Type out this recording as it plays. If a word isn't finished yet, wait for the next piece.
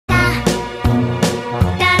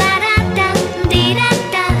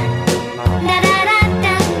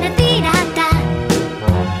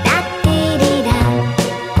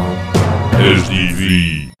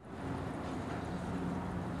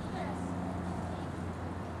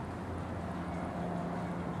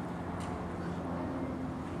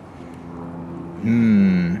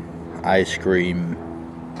Ice cream.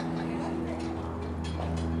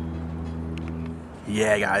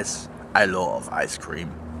 Yeah guys, I love ice cream.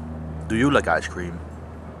 Do you like ice cream?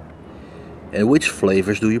 And which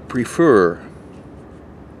flavors do you prefer?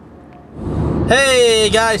 Hey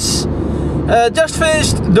guys, just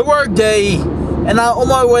finished the work day and now on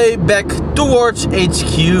my way back towards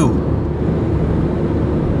HQ.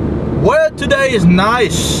 Weather today is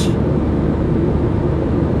nice.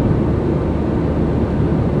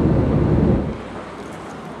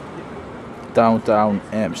 Downtown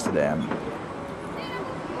Amsterdam.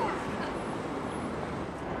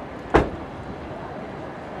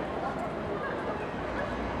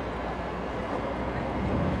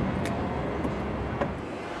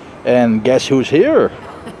 And guess who's here?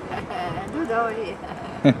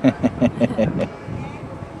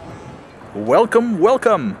 Welcome,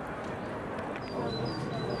 welcome.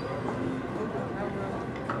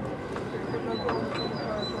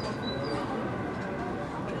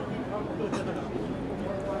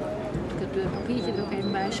 Ik heb het papiertje er ook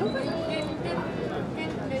even bij zoeken.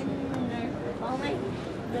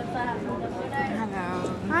 Hallo.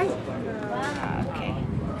 Hi. Oké.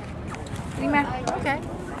 Prima. Oké.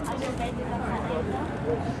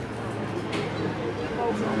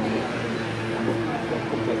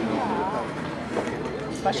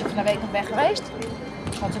 Was je van de week nog weg geweest?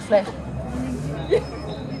 Wat een fles.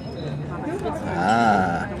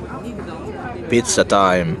 Ah, pizza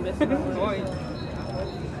time.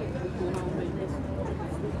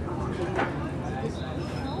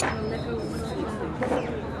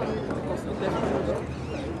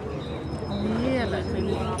 Heerlijk.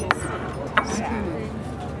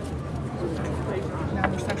 Nou, we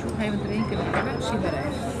moeten straks nog even drinken hebben. Zien we er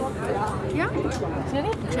even. Ja? Sorry?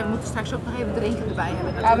 Ik zei, we moeten straks ook nog even drinken erbij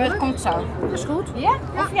hebben. Ja, maar dat komt zo. Dat is goed. Ja?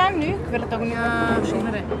 Of jij hem nu? Ik wil het ook niet. Ja,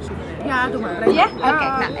 zien we er. Ja, doe maar. Ja?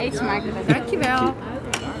 Oké, nou eet smakelijk. Dankjewel.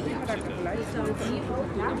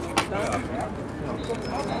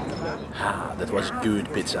 Ah, that was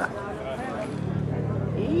good pizza.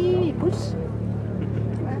 Hey, poes.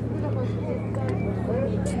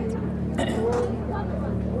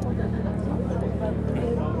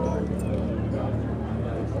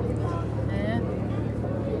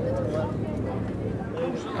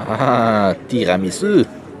 Ah, tiramisu.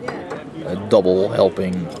 A double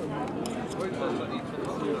helping.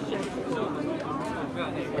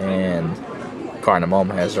 And Carnamom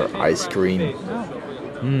has her ice cream.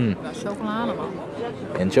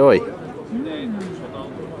 Enjoy.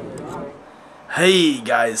 Hey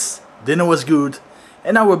guys, dinner was good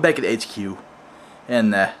and now we're back at HQ.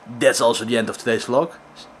 And that's also the end of today's vlog.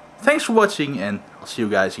 Thanks for watching and I'll see you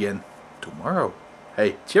guys again tomorrow.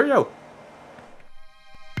 Hey, cheerio!